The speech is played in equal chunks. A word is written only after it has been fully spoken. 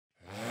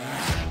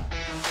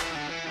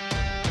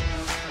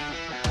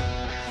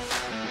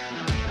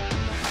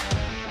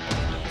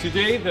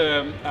Today,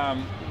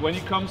 when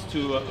it comes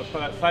to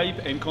pipe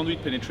and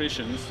conduit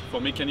penetrations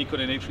for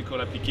mechanical and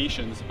electrical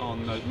applications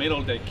on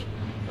metal deck,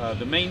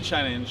 the main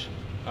challenge,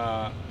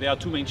 there are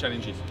two main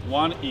challenges.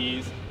 One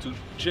is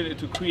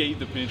to create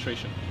the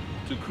penetration,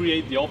 to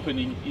create the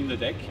opening in the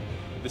deck.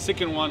 The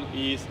second one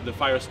is the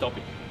fire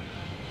stopping,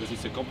 because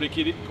it's a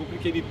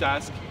complicated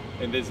task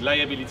and there's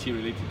liability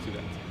related to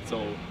that.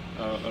 So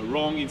a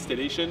wrong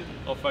installation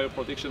of fire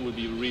protection would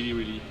be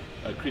really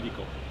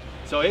critical.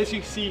 So as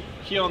you see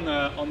here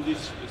on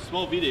this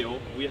small video,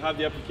 we have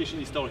the application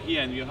installed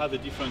here, and you have the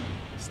different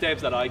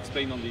steps that are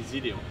explained on this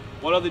video.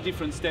 What are the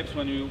different steps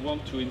when you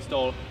want to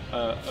install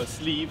a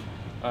sleeve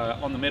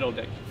on the metal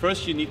deck?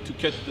 First, you need to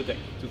cut the deck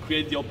to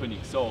create the opening.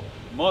 So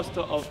most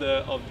of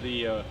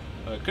the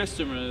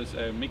customers,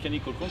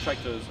 mechanical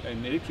contractors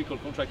and electrical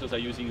contractors are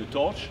using a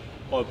torch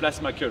or a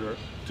plasma cutter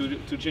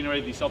to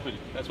generate this opening.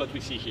 That's what we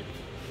see here.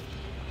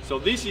 So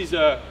this is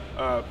a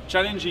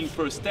challenging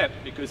first step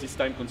because it's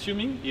time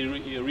consuming.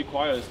 It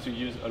requires to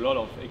use a lot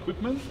of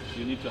equipment.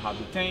 You need to have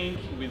the tank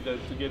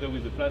together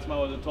with the plasma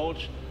or the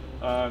torch.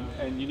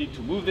 And you need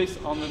to move this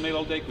on the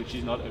metal deck, which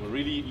is not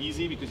really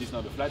easy because it's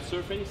not a flat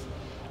surface.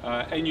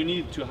 And you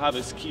need to have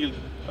a skilled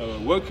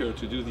worker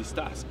to do this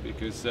task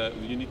because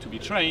you need to be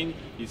trained.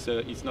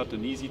 It's not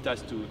an easy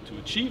task to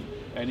achieve,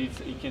 and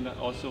it can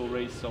also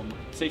raise some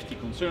safety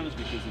concerns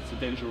because it's a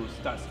dangerous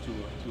task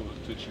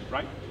to achieve,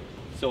 right?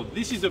 So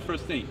this is the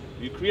first thing.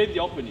 You create the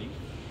opening.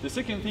 The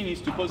second thing is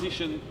to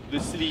position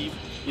the sleeve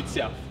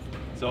itself.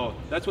 So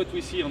that's what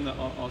we see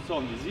also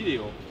on this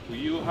video.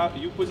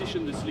 You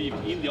position the sleeve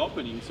in the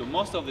opening, so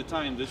most of the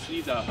time the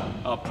sleeves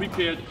are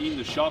prepared in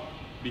the shop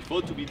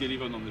before to be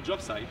delivered on the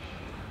job site,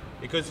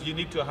 because you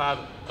need to have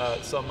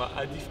some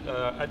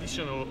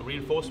additional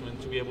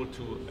reinforcement to be able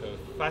to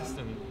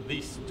fasten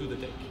this to the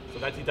deck so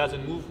that it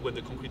doesn't move when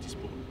the concrete is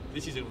poured.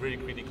 This is a very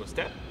critical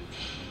step.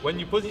 When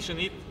you position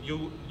it,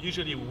 you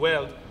usually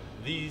weld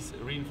these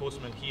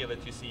reinforcement here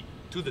that you see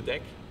to the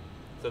deck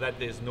so that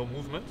there's no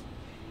movement.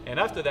 And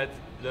after that,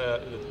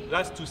 the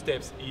last two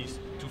steps is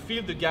to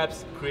fill the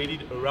gaps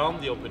created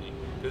around the opening.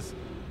 Because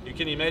you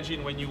can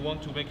imagine when you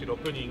want to make an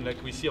opening,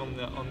 like we see on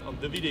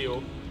the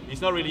video,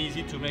 it's not really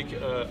easy to make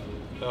a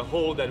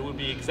hole that will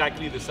be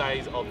exactly the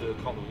size of the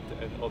conduit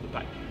and of the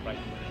pipe, right?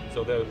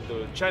 So the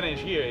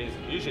challenge here is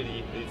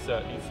usually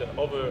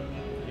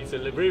it's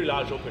a very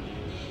large opening,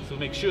 to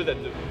make sure that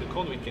the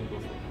conduit can go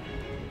through.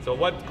 So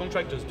what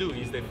contractors do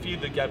is they fill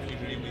the gap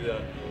usually with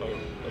a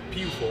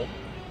PU foam,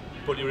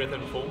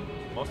 polyurethane foam,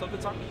 most of the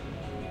time,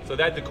 so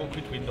that the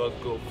concrete will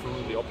not go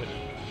through the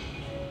opening,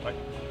 right?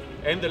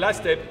 And the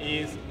last step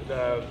is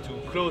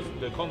to close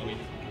the conduit,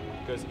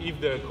 because if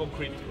the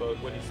concrete,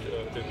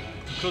 to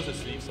close the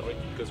sleeve, sorry,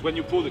 because when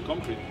you pour the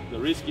concrete, the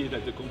risk is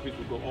that the concrete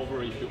will go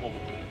over if you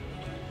overpull it.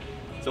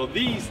 So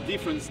these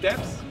different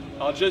steps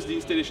are just the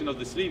installation of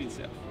the sleeve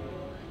itself.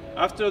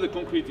 After the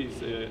concrete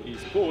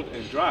is poured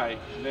and dry,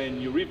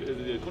 then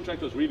the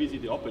contractors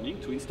revisit the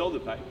opening to install the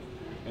pipe,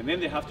 and then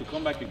they have to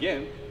come back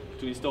again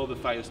to install the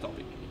fire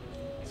stopping.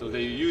 So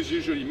they use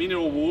usually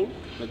mineral wool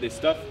that they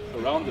stuff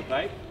around the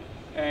pipe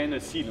and a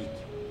sealant,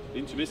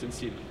 intumescent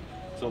sealant.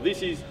 So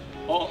these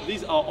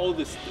are all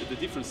the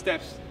different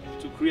steps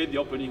to create the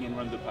opening and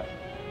run the pipe,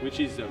 which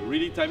is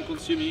really time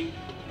consuming.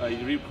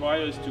 It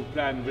requires to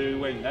plan very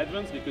well in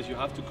advance because you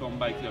have to come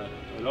back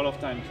a lot of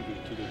time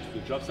to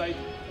the job site,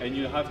 and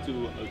you have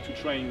to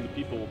train the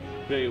people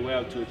very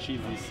well to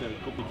achieve these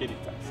complicated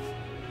tasks.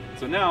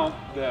 So now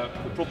the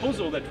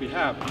proposal that we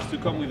have is to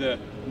come with a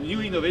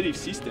new innovative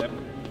system,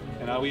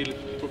 and I will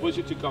propose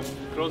you to come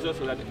closer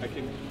so that I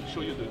can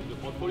show you the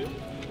portfolio.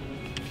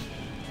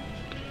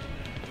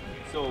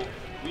 So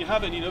we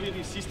have an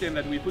innovative system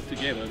that we put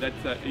together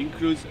that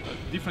includes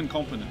different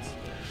components.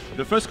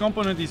 The first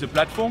component is a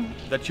platform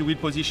that you will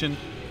position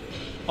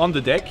on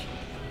the deck.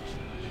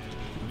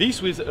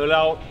 This will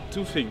allow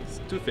two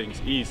things.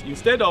 Is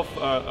instead of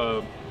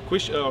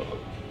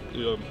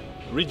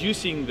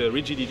reducing the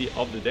rigidity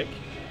of the deck,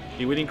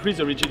 it will increase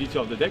the rigidity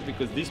of the deck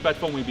because this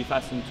platform will be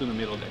fastened to the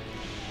middle deck.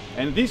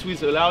 And this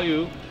will allow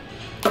you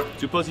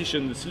to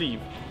position the sleeve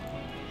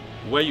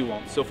where you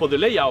want. So for the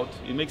layout,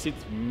 it makes it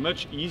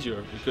much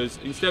easier because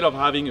instead of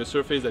having a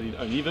surface that is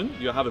uneven,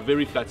 you have a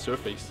very flat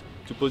surface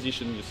to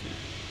position your sleeve.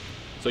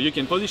 So you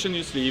can position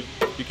your sleeve,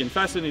 you can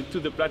fasten it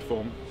to the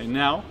platform, and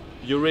now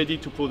you're ready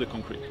to pour the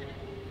concrete.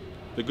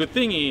 The good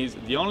thing is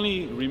the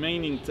only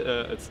remaining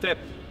step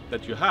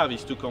that you have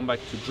is to come back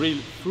to drill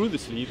through the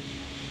sleeve.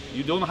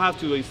 You don't have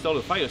to install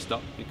a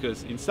Firestop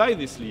because inside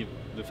this sleeve,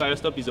 the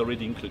Firestop is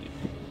already included.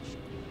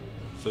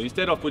 So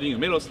instead of putting a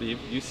metal sleeve,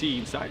 you see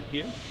inside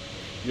here,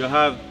 you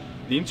have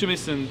the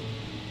intumescent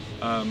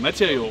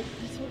material.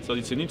 So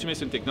it's an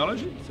intumescent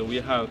technology. So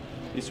we have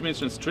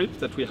intumescent strips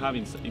that we have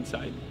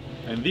inside.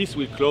 And this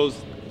will close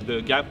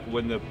the gap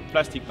when the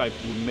plastic pipe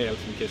will melt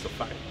in case of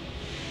fire.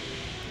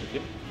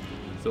 Okay?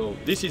 So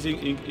this is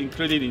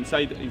included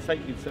inside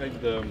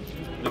the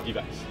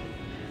device.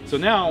 So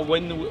now,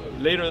 on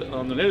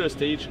the later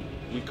stage,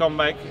 we come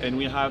back and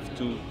we have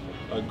to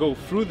go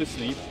through the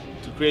sleeve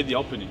to create the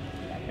opening.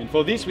 And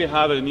for this, we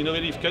have an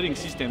innovative cutting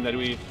system that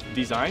we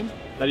designed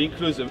that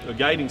includes a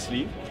guiding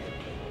sleeve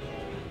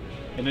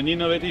and an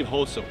innovative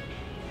hole saw.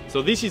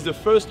 So this is the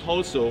first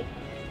hole saw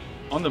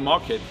on the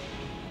market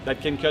that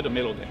can cut a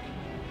metal deck.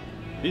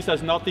 This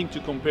has nothing to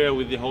compare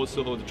with the hole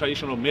saw, the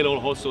traditional metal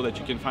hole saw that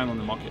you can find on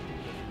the market.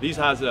 This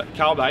has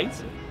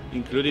carbides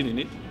included in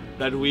it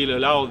that will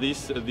allow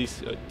this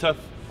tough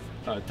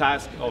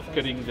task of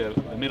cutting the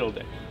metal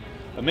deck.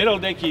 A metal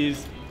deck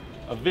is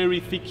a very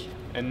thick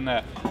and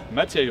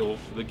material.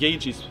 The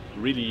gauge is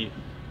really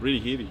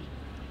heavy,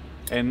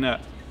 and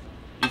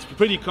it's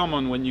pretty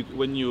common when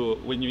you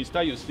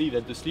install your sleeve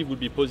that the sleeve would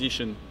be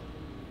positioned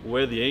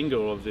where the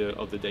angle of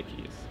the deck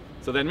is.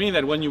 So that means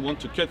that when you want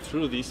to cut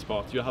through this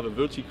part, you have a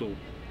vertical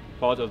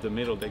part of the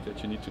metal deck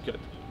that you need to cut.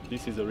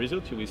 This is the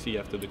result you will see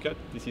after the cut.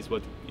 This is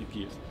what it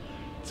gives.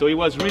 So it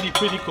was really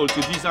critical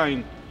to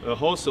design a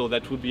hole saw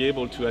that would be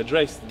able to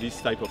address this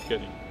type of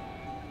cutting.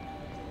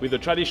 With a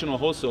traditional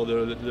hole saw,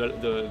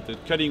 the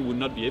cutting would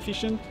not be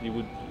efficient. It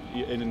would,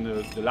 and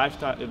the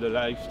lifetime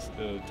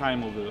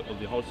of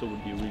the hole saw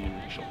would be really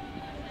short.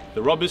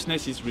 The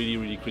robustness is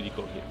really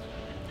critical here.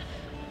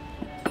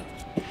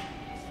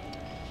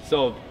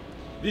 So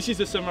this is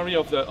a summary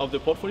of the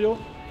portfolio.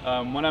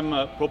 What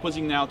I'm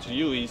proposing now to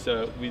you is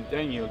with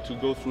Daniel to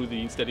go through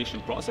the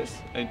installation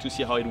process and to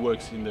see how it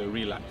works in the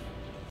real life.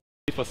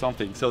 For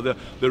something. So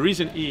the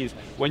reason is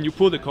when you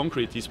pour the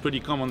concrete, it's pretty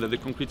common that the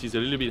concrete is a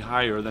little bit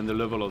higher than the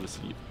level of the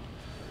sleeve.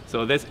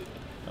 So that's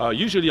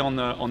usually on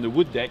the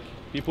wood deck.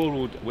 People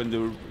would, when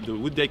the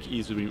wood deck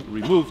is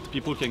removed,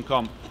 people can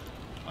come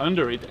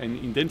under it and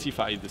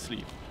identify the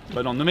sleeve.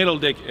 But on the metal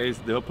deck, as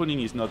the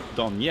opening is not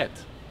done yet,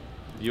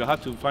 you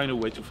have to find a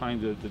way to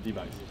find the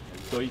device.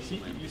 So you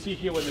see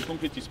here when the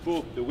concrete is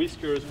poured, the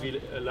whiskers will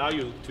allow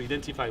you to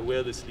identify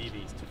where the sleeve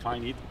is, to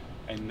find it,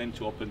 and then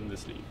to open the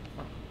sleeve.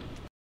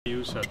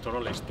 Use a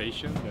throttle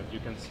station that you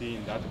can see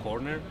in that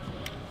corner.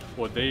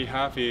 What they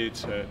have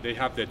is they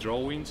have the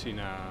drawings in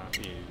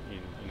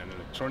an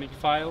electronic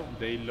file.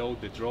 They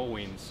load the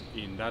drawings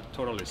in that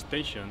throttle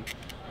station,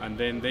 and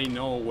then they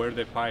know where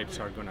the pipes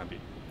are going to be.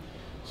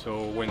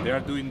 So when they are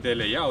doing the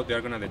layout, they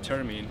are going to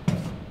determine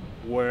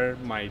where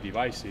my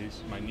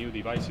new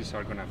devices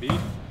are going to be.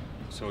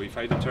 So if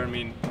I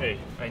determine, hey,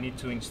 I need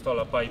to install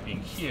a pipe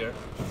in here,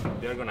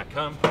 they're going to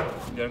come,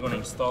 they're going to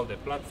install the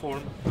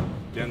platform,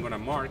 they're going to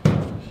mark,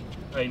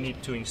 I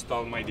need to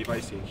install my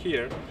device in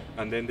here,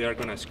 and then they are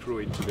going to screw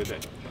it to the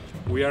deck.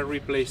 We are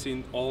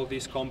replacing all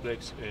this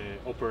complex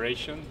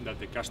operation that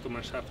the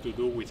customers have to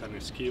do with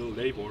a skilled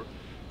labor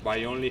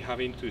by only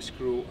having to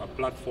screw a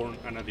platform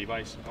and a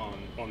device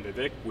on the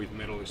deck with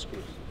metal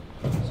screws.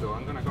 So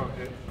I'm going to go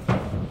ahead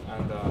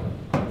and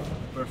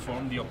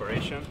perform the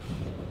operation.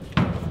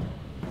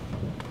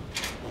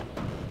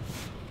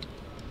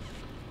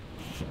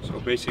 So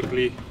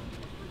basically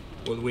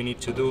what we need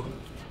to do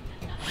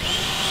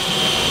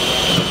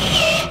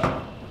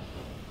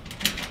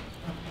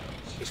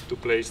is to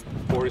place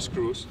 4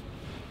 screws.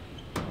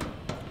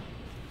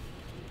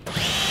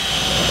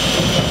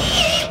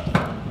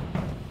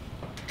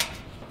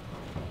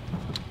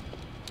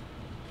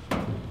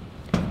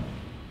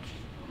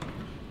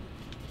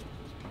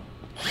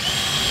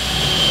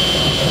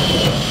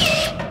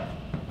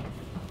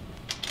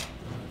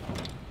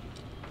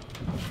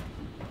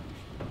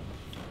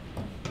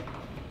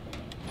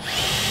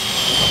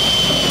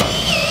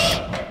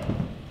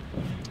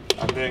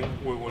 Then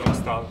we will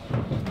install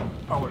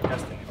our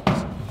casting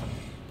device.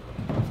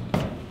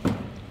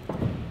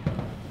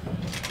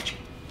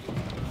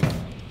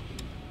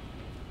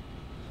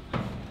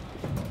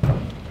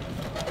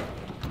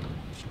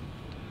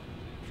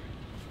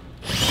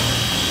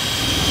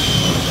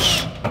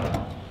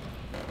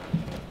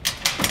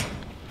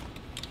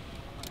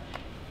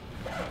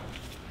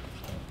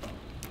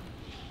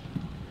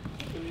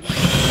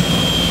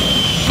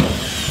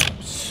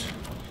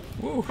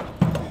 Woo.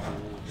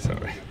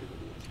 Sorry.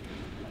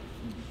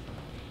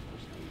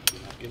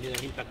 You need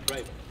an impact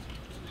drive.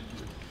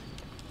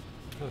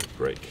 Oh,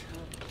 brake.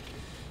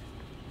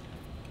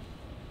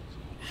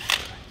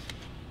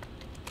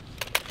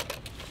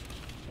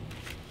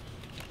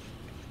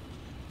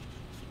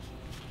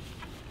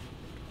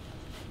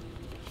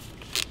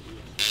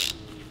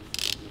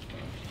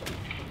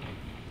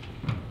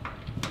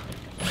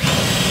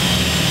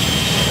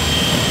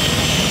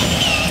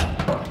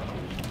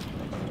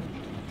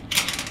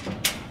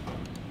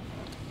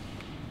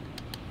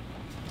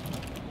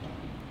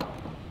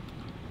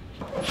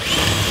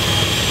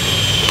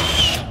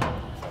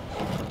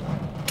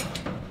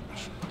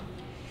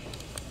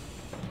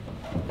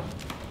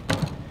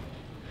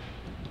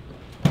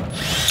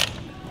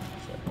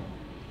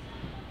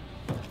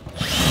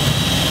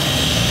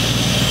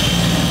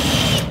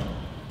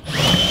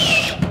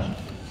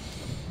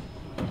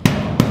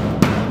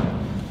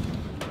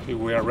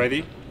 We are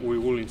ready. We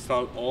will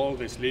install all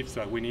the sleeves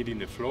that we need in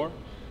the floor,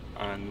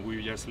 and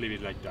we just leave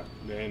it like that.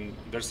 Then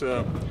there's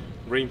a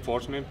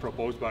reinforcement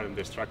proposed by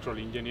the structural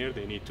engineer.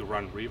 They need to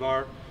run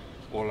rebar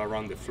all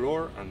around the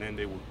floor, and then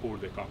they will pour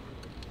the concrete.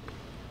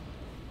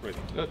 Ready.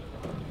 Good.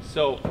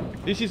 So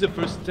this is the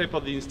first step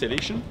of the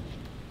installation.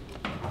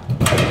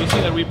 You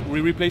see that we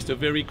replaced a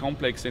very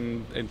complex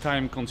and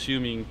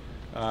time-consuming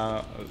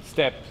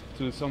step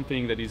to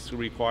something that is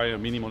require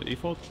minimal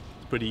effort.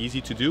 It's pretty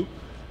easy to do.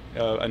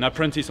 An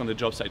apprentice on the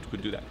job site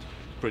could do that.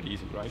 Pretty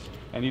easy, right?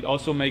 And it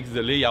also makes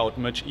the layout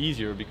much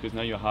easier because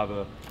now you have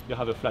a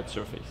flat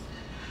surface,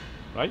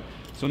 right?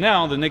 So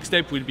now the next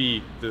step will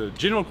be the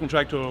general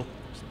contractor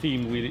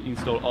team will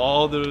install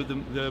all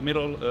the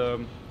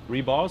metal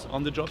rebars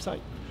on the job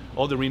site,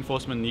 all the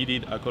reinforcement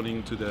needed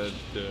according to the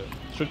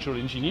structural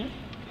engineer.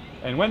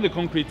 And when the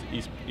concrete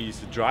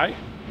is dry,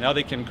 now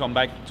they can come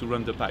back to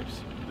run the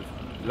pipes.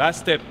 The last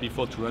step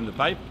before to run the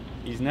pipe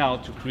is now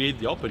to create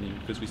the opening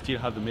because we still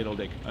have the metal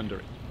deck under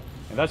it.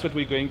 And that's what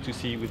we're going to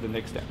see with the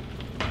next step.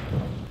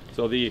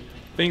 So the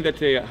thing that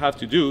they have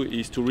to do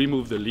is to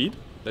remove the lead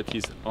that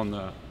is on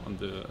the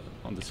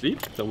sleeve.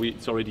 So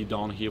it's already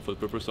done here for the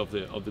purpose of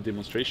the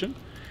demonstration.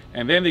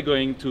 And then they're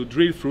going to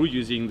drill through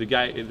using the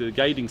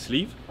guiding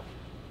sleeve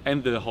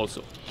and the hole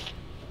saw.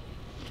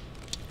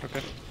 Okay.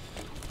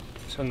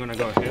 So I'm gonna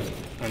go ahead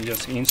and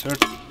just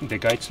insert the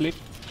guide sleeve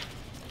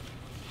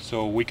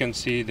so we can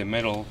see the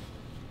metal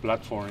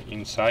platform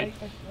inside.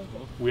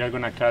 We are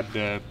gonna cut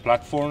the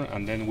platform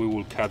and then we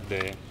will cut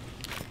the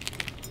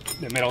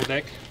metal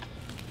deck.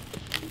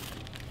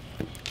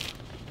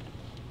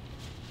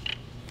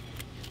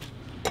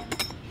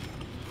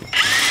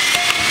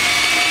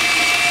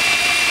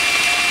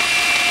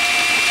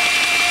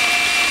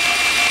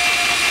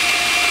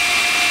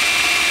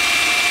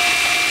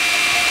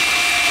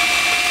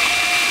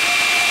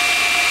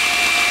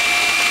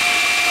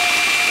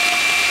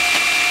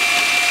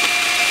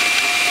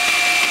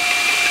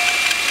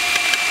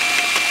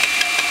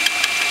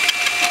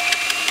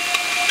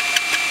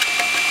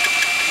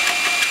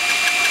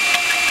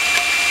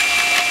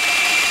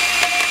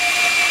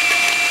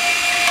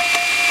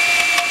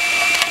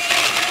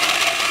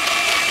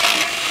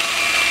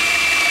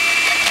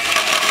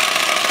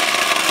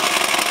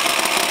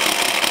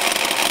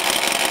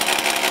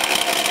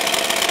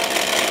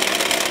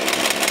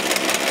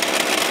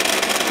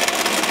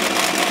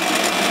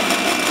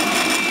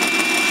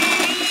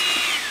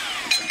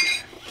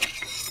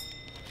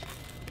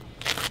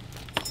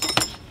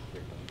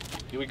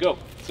 Here we go.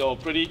 So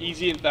pretty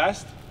easy and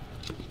fast.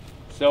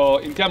 So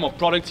in terms of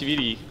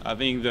productivity, I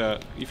think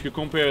if you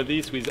compare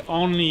this with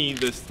only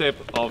the step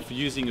of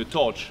using a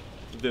torch,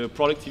 the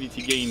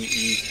productivity gain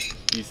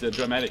is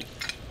dramatic.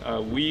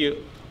 We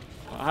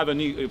have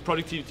a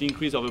productivity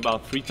increase of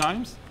about 3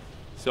 times.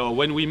 So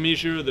when we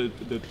measure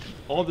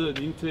all the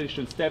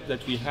installation steps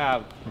that we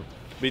have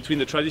between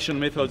the traditional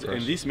methods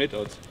and these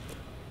methods,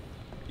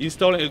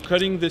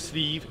 cutting the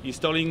sleeve,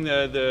 installing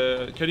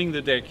cutting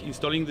the deck,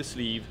 installing the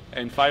sleeve,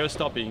 and fire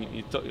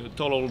stopping,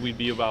 total will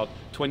be about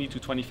 20 to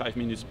 25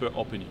 minutes per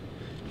opening.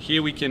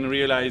 Here we can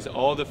realize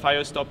all the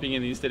fire stopping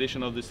and the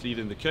installation of the sleeve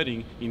and the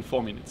cutting in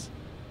 4 minutes.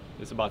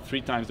 That's about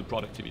 3 times the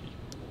productivity.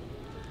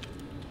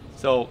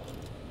 So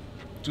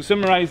to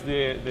summarize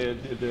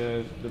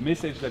the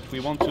message that we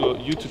want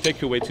you to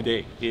take away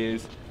today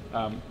is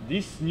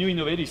this new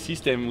innovative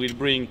system will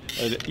bring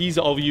ease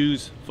of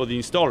use for the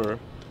installer,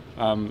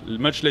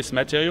 much less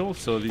material.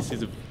 So this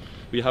is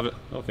we have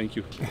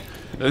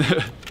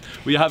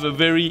a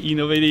very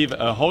innovative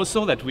hole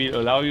saw that will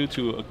allow you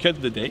to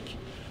cut the deck,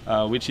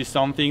 which is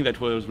something that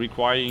was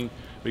requiring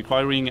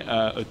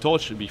a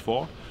torch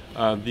before.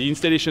 The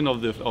installation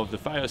of the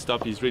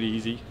Firestop is really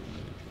easy.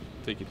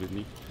 Take it with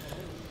me.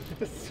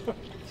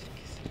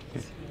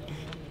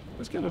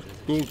 It's kind of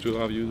cool to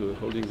have you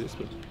holding this,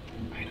 but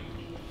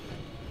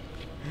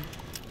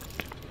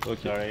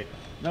okay. Sorry.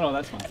 No,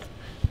 that's fine.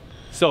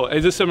 So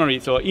as a summary,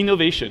 so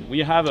innovation. We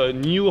have a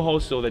new hole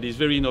saw that is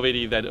very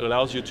innovative that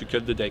allows you to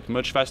cut the deck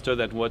much faster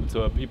than what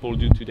people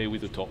do today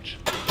with a torch.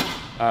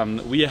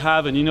 We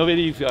have an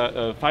innovative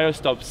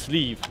Firestop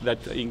sleeve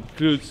that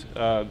includes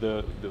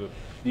the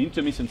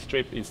intermittent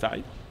strip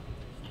inside.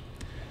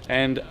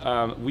 And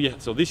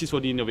so this is for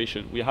the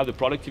innovation. We have the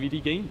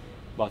productivity gain,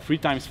 about 3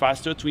 times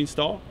faster to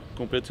install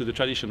compared to the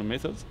traditional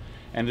methods,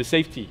 and the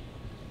safety.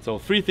 So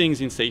 3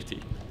 things in safety.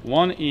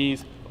 One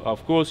is,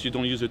 of course, you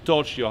don't use a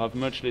torch, you have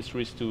much less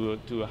risk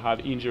to have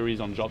injuries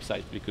on job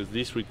site because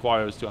this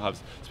requires to have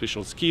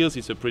special skills.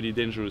 It's a pretty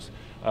dangerous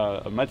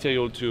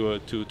material to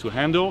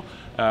handle,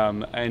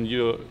 and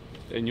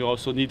you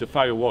also need a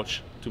fire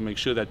watch to make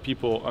sure that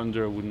people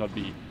under would not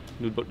be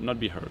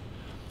hurt.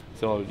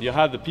 So you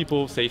have the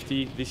people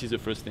safety. This is the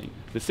first thing.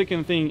 The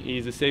second thing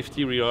is the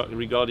safety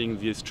regarding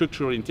the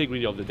structural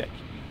integrity of the deck.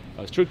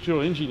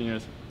 Structural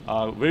engineers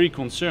are very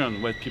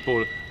concerned when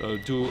people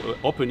do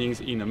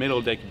openings in a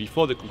metal deck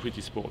before the concrete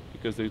is poured,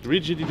 because the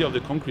rigidity of the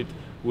concrete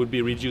would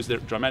be reduced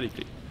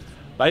dramatically.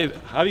 By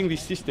having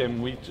this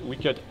system, we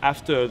cut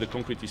after the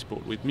concrete is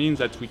poured, which means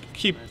that we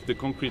keep the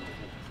concrete,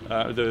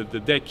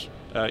 the deck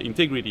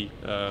integrity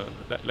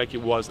like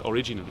it was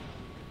originally.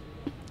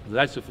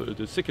 That's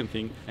the second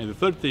thing. And the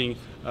third thing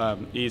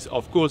is,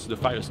 of course, the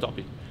fire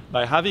stopping.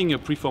 by having a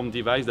preformed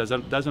device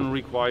doesn't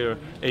require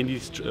any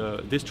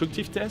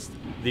destructive test,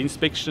 the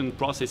inspection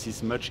process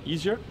is much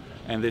easier,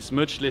 and there's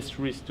much less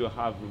risk to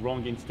have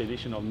wrong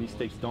installation or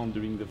mistakes done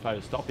during the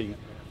fire stopping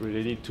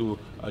related to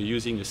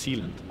using a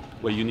sealant,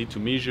 where you need to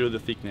measure the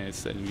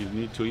thickness and you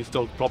need to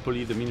install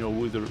properly the mineral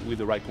wool with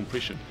the right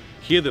compression.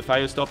 Here the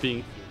fire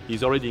stopping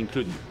is already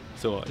included.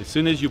 So as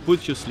soon as you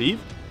put your sleeve,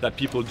 that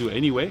people do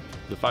anyway,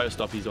 the fire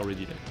stop is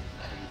already there.